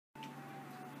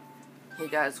Hey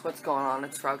guys, what's going on?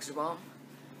 It's Frogster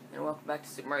and welcome back to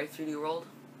Super Mario 3D World.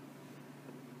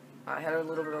 I had a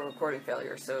little bit of a recording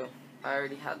failure, so I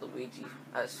already had Luigi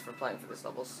as for playing for this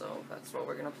level, so that's what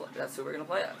we're gonna play. That's who we're gonna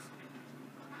play as.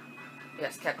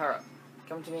 Yes, cat power up.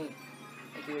 Come to me.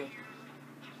 Thank you.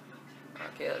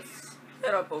 Okay, let's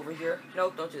head up over here.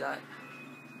 Nope, don't do that.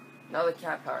 Another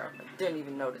cat power up. I didn't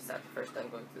even notice that the first time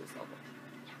going through this level.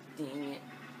 Dang it.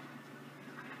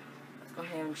 Let's go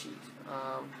ham and cheese.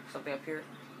 Something up here?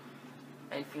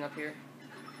 Anything up here?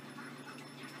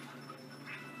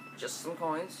 Just some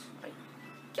coins. I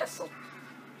guess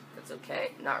that's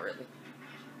okay. Not really.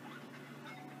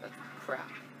 That's crap.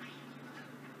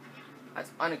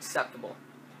 That's unacceptable.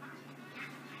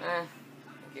 Thank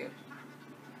you.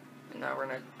 And now we're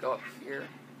gonna go up here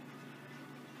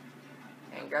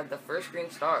and grab the first green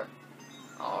star.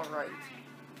 Alright.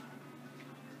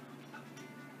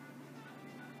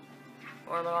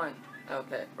 Where am I going?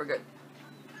 Okay, we're good.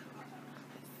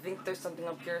 I think there's something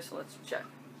up here, so let's check.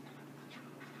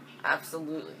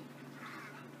 Absolutely.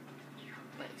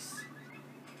 Nice.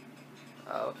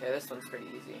 Oh, okay, this one's pretty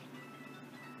easy.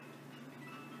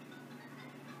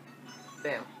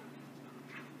 Bam.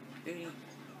 Duty.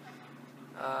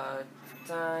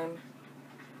 Time.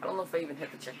 I don't know if I even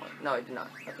hit the checkpoint. No, I did not.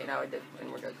 Okay, now I did,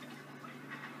 and we're good.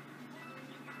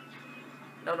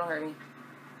 No, don't hurt me.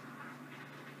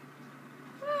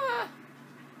 Ah!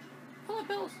 Pull up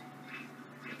bills.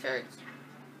 Cherries.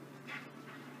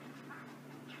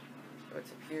 What's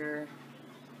up here?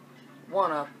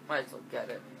 One up. Might as well get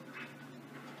it.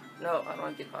 No, I don't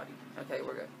want to get body. Okay,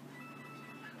 we're good.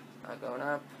 Going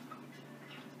up.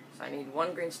 So I need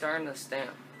one green star and a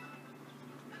stamp.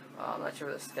 I'm not sure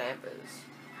where the stamp is.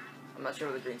 I'm not sure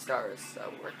where the green star is,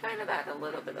 so we're kind of at a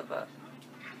little bit of a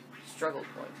struggle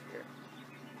point here.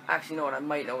 Actually, you know what? I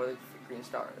might know where the green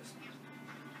star is.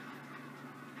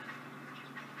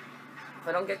 If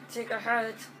I don't get to take a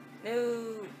hat,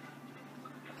 no.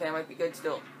 Okay, I might be good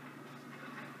still.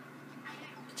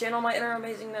 Channel my inner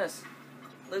amazingness.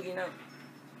 Luigi, no.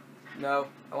 No,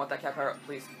 I want that cat power up,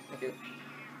 please. Thank you.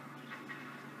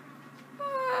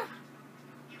 Ah.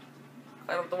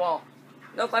 Climb up the wall.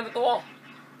 No, climb up the wall.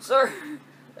 Sir.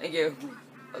 Thank you.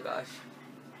 Oh gosh.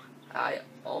 I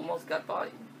almost got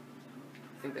bodied.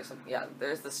 I think there's something. Yeah,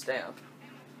 there's the stamp.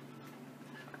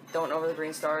 I don't know where the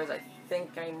green star is. I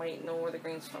think I might know where the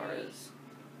green star is.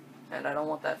 And I don't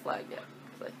want that flag yet.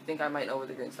 So I think I might know where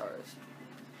the green star is.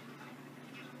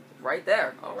 Right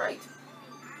there. Alright.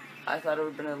 I thought it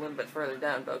would have been a little bit further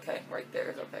down, but okay. Right there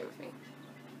is okay with me.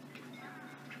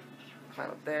 Climb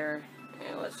up there.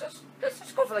 And let's just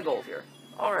go for the gold here.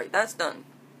 Alright, that's done.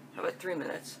 How about 3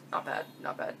 minutes? Not bad.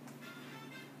 Not bad.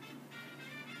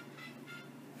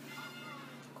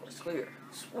 Of course, clear.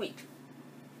 Sweet.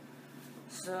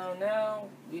 So now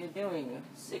we are doing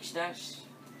 6-7.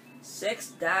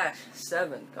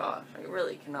 Gosh, I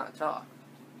really cannot talk.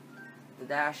 The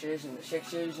dashes and the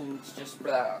sixes and it's just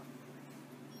blah.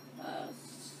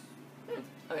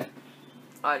 Okay.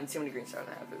 Oh, I didn't see how many green stars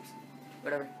I have. Oops.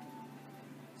 Whatever.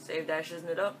 Save dashes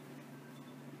it up.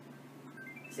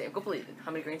 Save completed.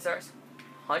 How many green stars?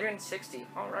 160.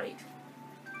 Alright.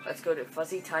 Let's go to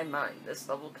Fuzzy Time Mine. This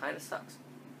level kind of sucks.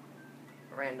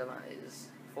 Randomize.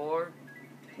 For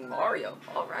Mario.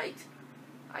 Alright.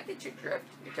 I get your drift.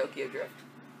 Your Tokyo drift.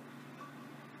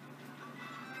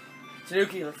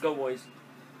 Tanuki, let's go, boys.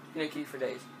 Tanuki for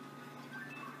days.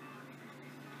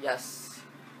 Yes.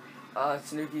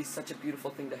 Tanuki is such a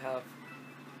beautiful thing to have.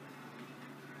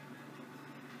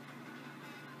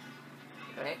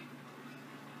 Okay.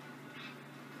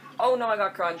 Oh no, I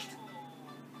got crunched.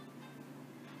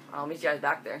 I'll meet you guys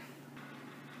back there.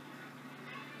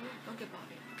 Don't get bothered.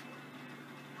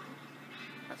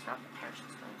 That's not the crunch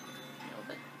this time. Nailed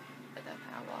it. Get that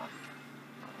padlock.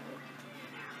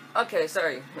 Okay,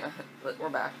 sorry. We're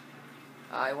back.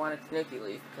 I wanted Tanuki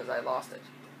leaf because I lost it.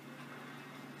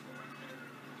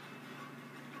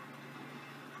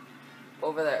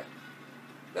 Over there.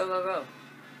 Go, go, go.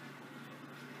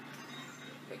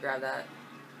 Okay, grab that.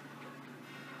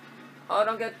 Oh,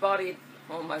 don't get bodied.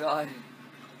 Oh my god.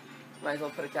 Might as well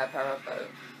put a cat power up though.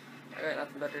 I got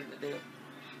nothing better to do.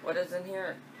 What is in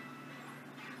here?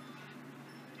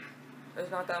 There's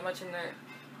not that much in there.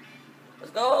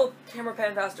 Let's go! Camera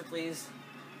pan faster, please.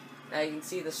 Now you can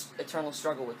see this eternal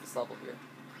struggle with this level here.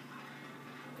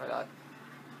 Oh my god.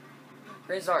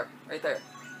 Green star, right there.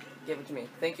 Give it to me.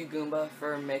 Thank you, Goomba,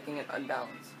 for making it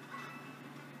unbalanced.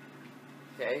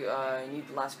 Okay, I need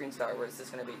the last green star. Where is this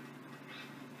gonna be?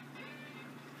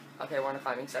 Okay, we're on a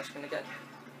climbing section again.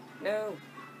 No!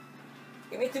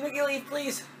 Give me Tanuki leaf,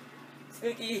 please!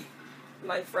 Tanuki!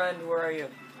 My friend, where are you?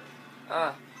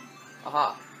 Ah.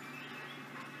 Aha.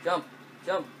 Jump.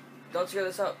 Jump. Don't screw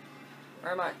this up.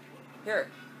 Where am I? Here.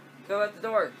 Go out the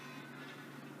door.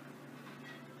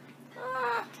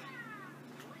 Ah.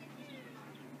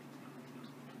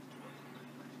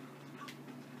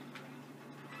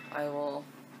 I will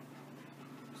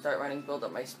start running, build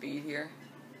up my speed here.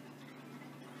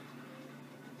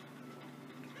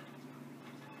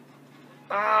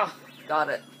 Ah! Got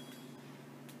it.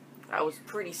 That was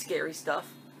pretty scary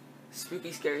stuff.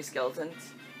 Spooky, scary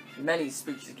skeletons. Many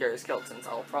spooky, scary skeletons.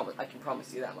 I can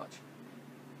promise you that much.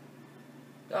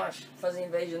 Gosh, Fuzzy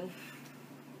Invasion.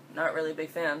 Not really a big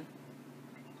fan.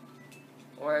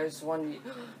 Or as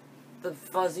the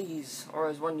Fuzzies, or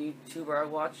as one YouTuber I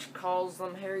watch calls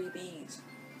them Hairy Bees.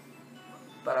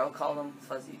 But I'll call them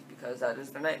Fuzzies because that is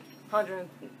their name.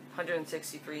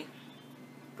 163.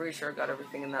 Pretty sure I got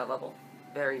everything in that level.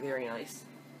 Very, very nice.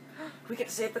 We get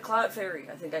to save the Cloud Fairy.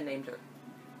 I think I named her.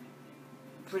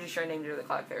 Pretty sure I named her the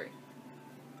Cloud Fairy.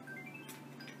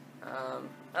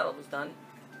 That level's done.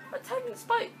 A Titan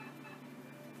Spike.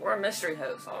 Or a Mystery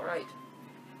House. Alright.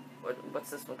 What's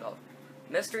this one called?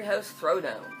 Mystery House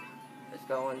Throwdown. It's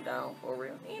going down for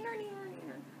real.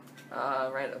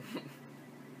 Random.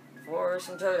 For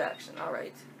some toad action.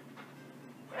 Alright.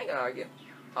 I ain't gonna argue.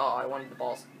 Oh, I wanted the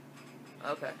balls.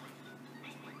 Okay.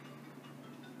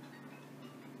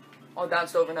 Oh,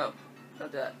 bounced over. No.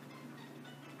 Don't do that.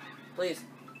 Please.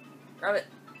 Grab it.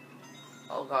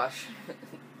 Oh, gosh.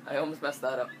 I almost messed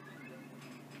that up.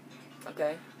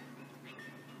 Okay.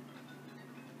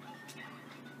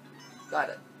 Got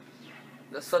it.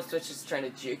 The flip switch is trying to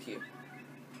juke you.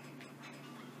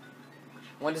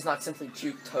 One does not simply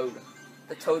juke Toad.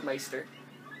 The Toadmeister.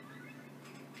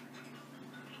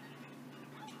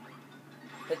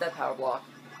 Hit that power block.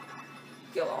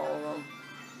 Kill all of them.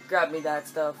 Grab me that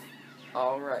stuff.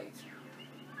 Alright.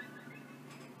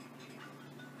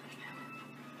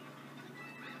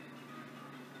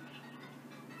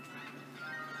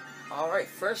 Alright,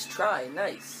 first try.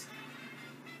 Nice.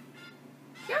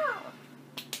 Yeah.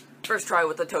 First try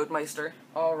with the Toadmeister.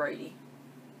 Alrighty.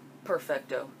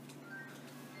 Perfecto.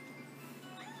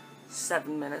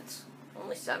 7 minutes.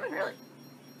 Only 7, really?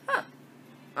 Huh.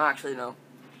 Oh, actually, no.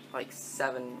 Like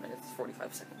 7 minutes,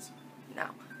 45 seconds.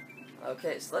 Now.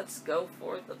 Okay, so let's go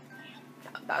for the...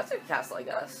 That's a castle, I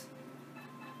guess.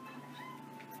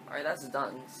 Alright, that's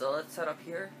done. So let's head up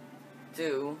here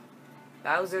to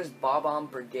Bowser's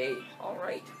Bob-omb Brigade.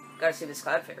 Alright. Gotta see this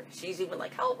Cloud Fairy. She's even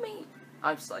like, help me!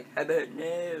 I'm just like, how about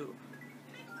no?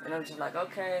 And I'm just like,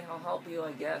 okay, I'll help you,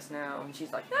 I guess, now. And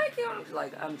she's like, thank you. And I'm just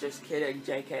like, I'm just kidding,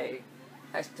 JK.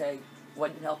 Hashtag,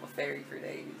 wouldn't help a fairy for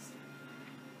days.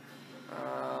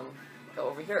 Go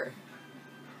over here.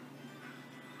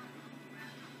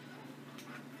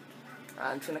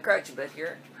 I'm trying to crouch a bit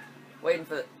here. Waiting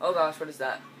for the... Oh gosh, what is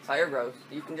that? Fire Bros.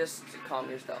 You can just calm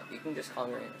yourself. You can just calm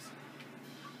your anus.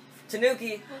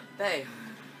 Tanuki! Hey.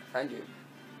 Found you.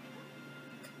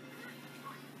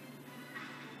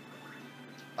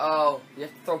 Oh, you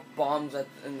have to throw bombs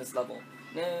in this level.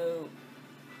 No.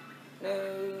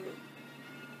 No.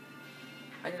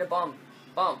 I need a bomb.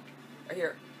 Bomb. Right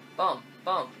here. Bomb.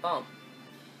 Bomb. Bomb.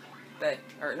 Hey.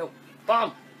 Or, no.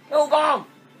 Bomb! No bomb!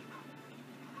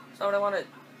 That's not what I wanted.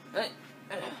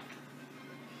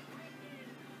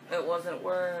 It wasn't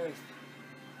worth.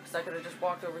 Because I could have just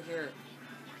walked over here.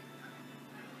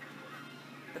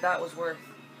 But that was worth.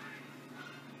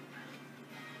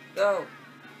 Go.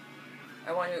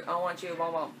 I want you,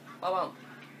 Bomb Bomb. Bomb Bomb.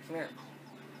 Come here.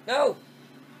 No!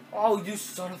 Oh, you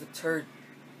son of a turd.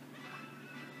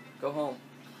 Go home.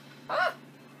 Ah!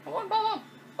 I want Bomb Bomb.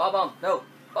 Bomb Bomb. No.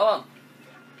 Bomb Bomb.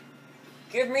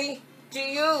 Give me to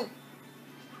you.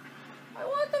 I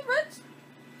want the prince.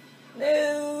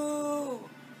 No.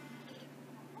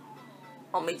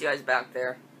 I'll meet you guys back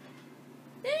there.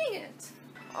 Dang it.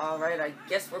 Alright, I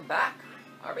guess we're back.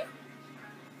 Are we?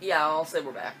 Yeah, I'll say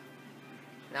we're back.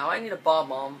 Now I need a Bob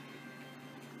Bomb.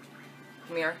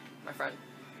 Come here, my friend.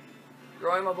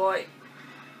 Roy, my boy.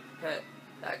 Okay,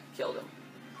 that killed him.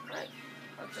 Alright,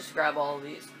 let's just grab all of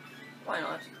these. Why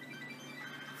not?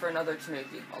 For another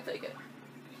Tanuki, I'll take it.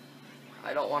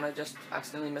 I don't want to just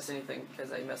accidentally miss anything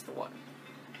because I missed a one.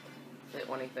 Hit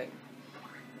one thing.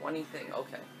 One thing,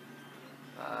 okay.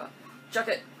 Chuck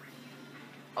it!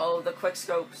 Oh, the quick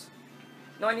scopes.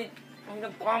 No, I need a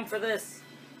bomb for this.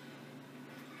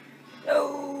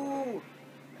 No!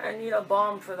 I need a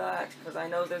bomb for that, because I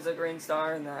know there's a green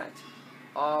star in that.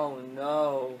 Oh,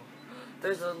 no.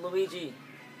 There's a Luigi.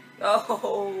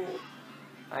 No!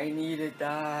 I needed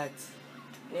that.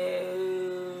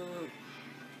 No!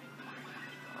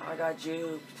 I got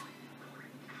juked.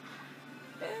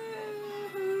 No!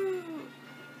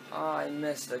 I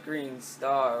missed a green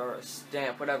star or a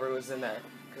stamp, whatever was in there.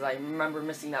 Because I remember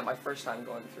missing that my first time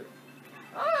going through.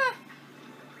 Ah!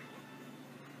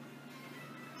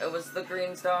 It was the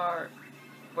green star.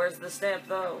 Where's the stamp,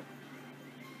 though?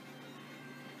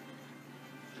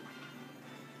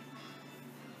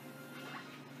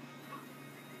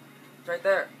 It's right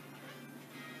there.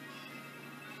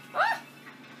 Ah!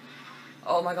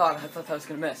 Oh my god, I thought I was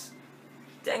gonna miss.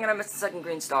 Dang it, I missed the second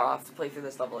green star. I'll have to play through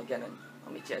this level again, and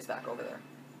I'll meet you guys back over there.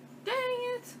 Dang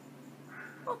it!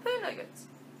 Oh, pay nuggets.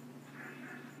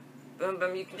 Boom,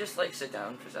 boom, you can just, like, sit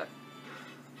down for a sec.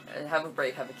 And have a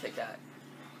break, have a Kit Kat.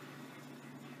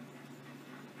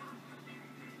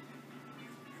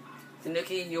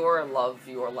 Tanuki, your love,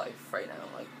 your life right now.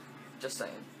 Like, just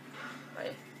saying.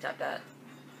 Right? Tap that.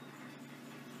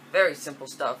 Very simple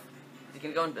stuff. Is he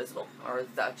gonna go invisible? Or is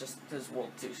that just his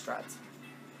World 2 strats?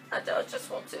 It's just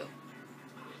World 2.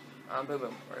 Boom,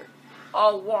 boom. Right.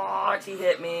 Oh, what? He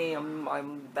hit me.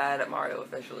 I'm bad at Mario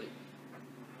officially.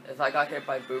 If I got hit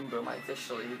by Boom Boom, I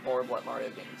officially horrible at Mario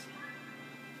games.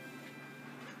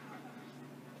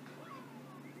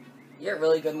 You get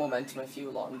really good momentum if you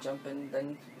long jump and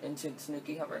then into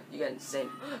Tanuki hover. You get insane.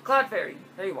 Cloud Fairy!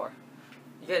 There you are.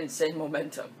 You get insane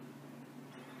momentum.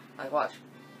 Like, watch.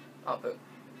 Oh, boom.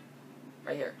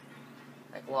 Right here.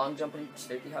 Like, long jump and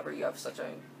Tanuki hover, you have such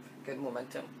a good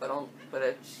momentum. But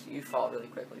you fall really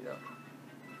quickly, though.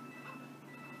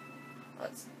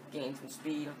 Let's gain some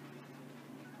speed.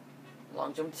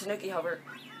 Long jump Tanuki hover.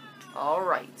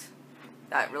 Alright.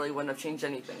 That really wouldn't have changed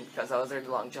anything because I was already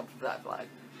long jump for that flag.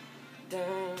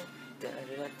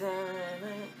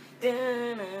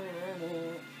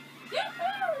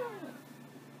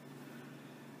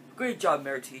 Great job,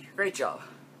 Merity. Great job.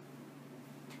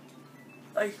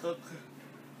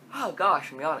 Oh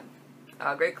gosh, I'm yawning.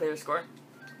 Great clear score.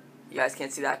 You guys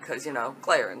can't see that because, you know,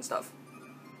 Claire and stuff.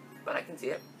 But I can see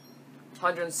it.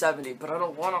 170, but I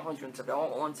don't want 170. I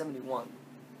want 171.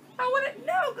 I want it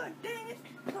now, god dang it.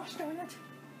 Gosh darn it.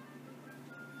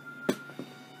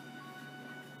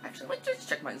 Actually, let's just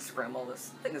check my Instagram while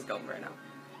this thing is going right now.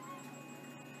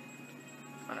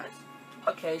 Oh, nice.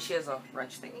 Okay, she has a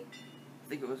wrench thingy. I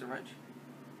think it was a wrench.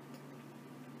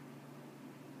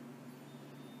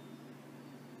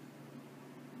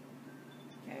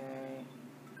 Okay.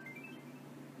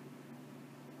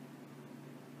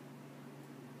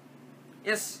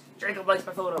 Yes, Draco likes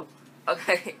my photo.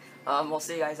 Okay, we'll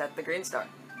see you guys at the green star.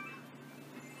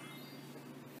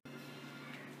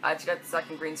 I just got the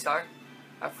second green star.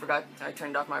 I forgot, I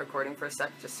turned off my recording for a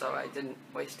sec just so I didn't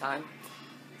waste time.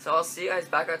 So I'll see you guys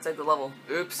back outside the level.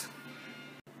 Oops.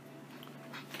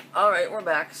 Alright, we're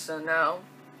back. So now,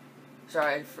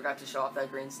 sorry, I forgot to show off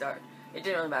that green star. It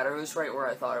didn't really matter. It was right where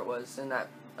I thought it was, in that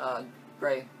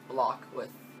gray block with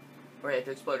where you had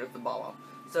to explode with the ball.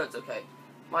 So it's okay.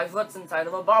 My foot's inside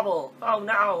of a bubble. Oh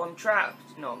no, I'm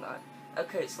trapped. No, I'm not.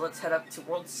 Okay, so let's head up to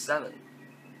World 7.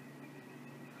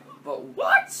 But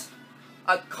what?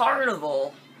 A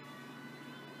carnival?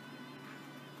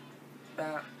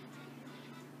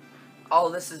 Oh,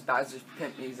 this is Bowser's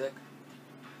Pimp music.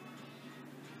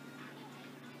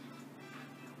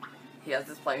 He has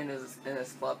this playing in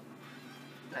his club.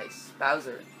 Nice.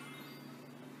 Bowser.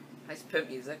 Nice Pimp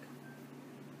music.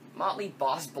 Motley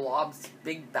Boss Blob's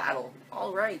big battle.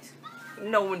 Alright.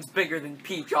 No one's bigger than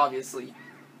Peach, obviously.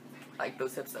 Like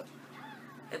those hip steps.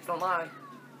 Hips don't lie.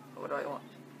 What do I want?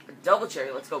 A double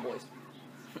cherry. Let's go, boys.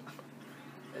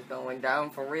 It's going down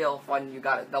for real when you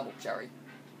got a double cherry.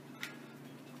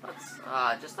 Let's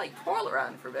just like twirl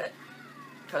around for a bit.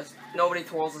 Because nobody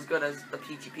twirls as good as the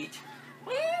Peachy Peach.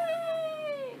 Whee!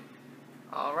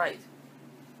 Alright.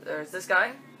 There's this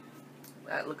guy.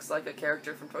 That looks like a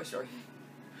character from Toy Story.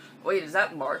 Wait, is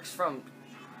that Mark's from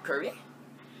Kirby?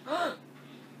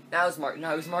 Now it's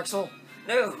Mark's soul.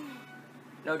 No!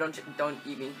 No, don't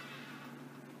eat me.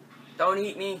 Don't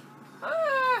eat me.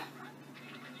 Ah!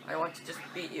 I want to just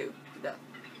beat you to death.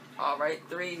 Alright,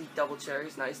 3 double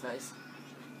cherries. Nice, nice.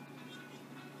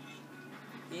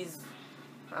 He's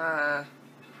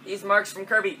Mark's from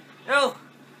Kirby. No!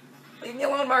 Leave me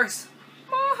alone, Mark's!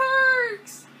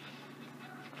 Mark's!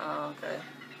 Oh, okay.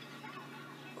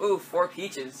 Ooh, 4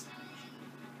 peaches.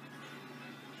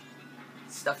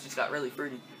 Stuff just got really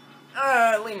fruity.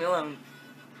 Leave me alone.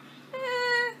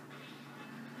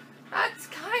 That's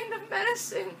kind of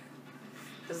menacing.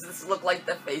 Does this look like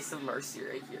the face of Mercy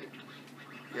right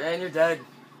here? And you're dead.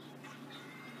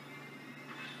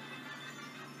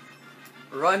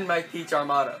 Run, my Peach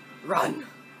Armada. Run!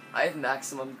 I have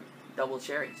maximum double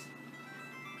cherries.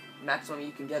 Maximum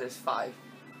you can get is 5.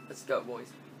 Let's go,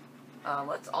 boys.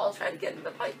 Let's all try to get into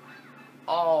the pipe.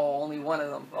 Oh, only one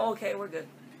of them. Okay, we're good.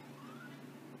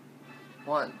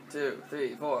 1, 2,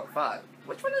 3, 4, 5.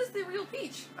 Which one is the real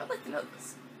Peach? I'd like to know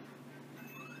this.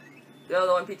 The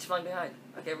other one Peach flying behind.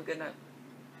 Okay, we're good now.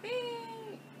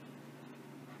 Whee!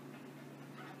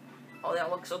 Oh, that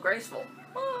looks so graceful.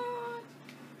 What?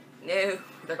 No,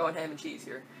 they're going ham and cheese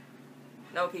here.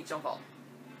 No, Peach, don't fall.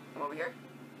 Come over here.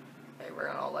 Hey, we're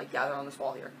gonna all like gather on this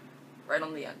wall here. Right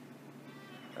on the end.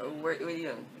 Oh, what are you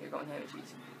doing? You're going ham and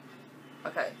cheese.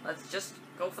 Okay, let's just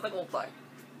go for the gold flag.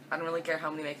 I don't really care how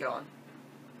many make it on.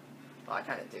 Well, I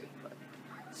kinda do, but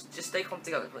just stay clumped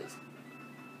together, please.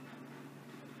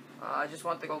 I just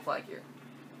want the gold flag here.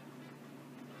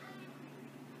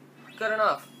 Good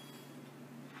enough.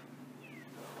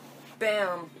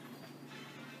 Bam!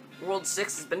 World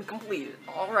 6 has been completed.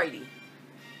 Alrighty.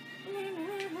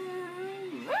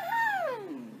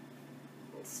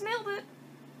 Snailed it.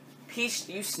 Peach,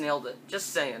 you snailed it. Just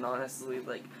saying, honestly.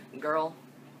 Like, girl,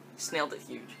 snailed it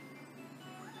huge.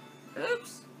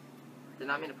 Oops. Did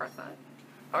not mean to press that.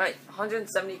 Alright,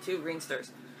 172 green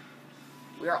stars.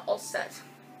 We are all set.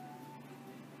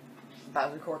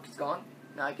 Battery cork is gone.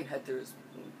 Now I can head through this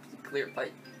clear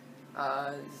pipe.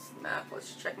 This map,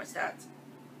 let's check my stats.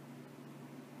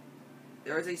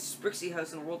 There is a Sprixie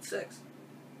house in World 6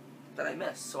 that I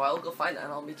missed, so I'll go find that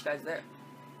and I'll meet you guys there.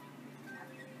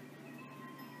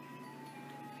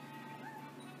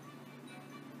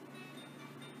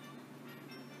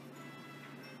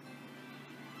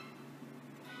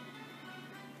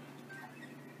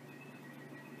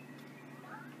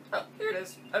 Oh, here it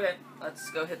is. Okay,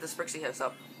 let's go hit the Sprixie house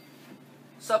up.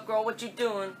 Sup, girl, what you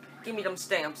doing? Give me them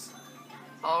stamps.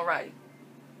 Alright.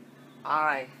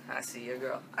 Alright, I see you,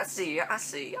 girl. I see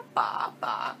you.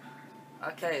 Bye.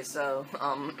 Okay, so,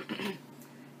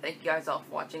 thank you guys all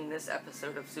for watching this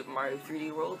episode of Super Mario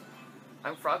 3D World.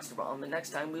 I'm Frogsterball, and the next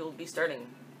time we will be starting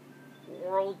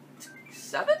World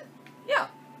 7? Yeah.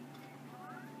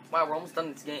 Wow, we're almost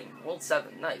done this game. World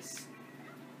 7, nice.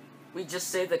 We just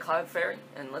saved the Cloud Fairy,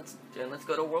 and let's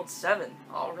go to World 7.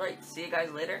 Alright, see you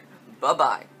guys later.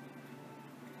 Bye-bye.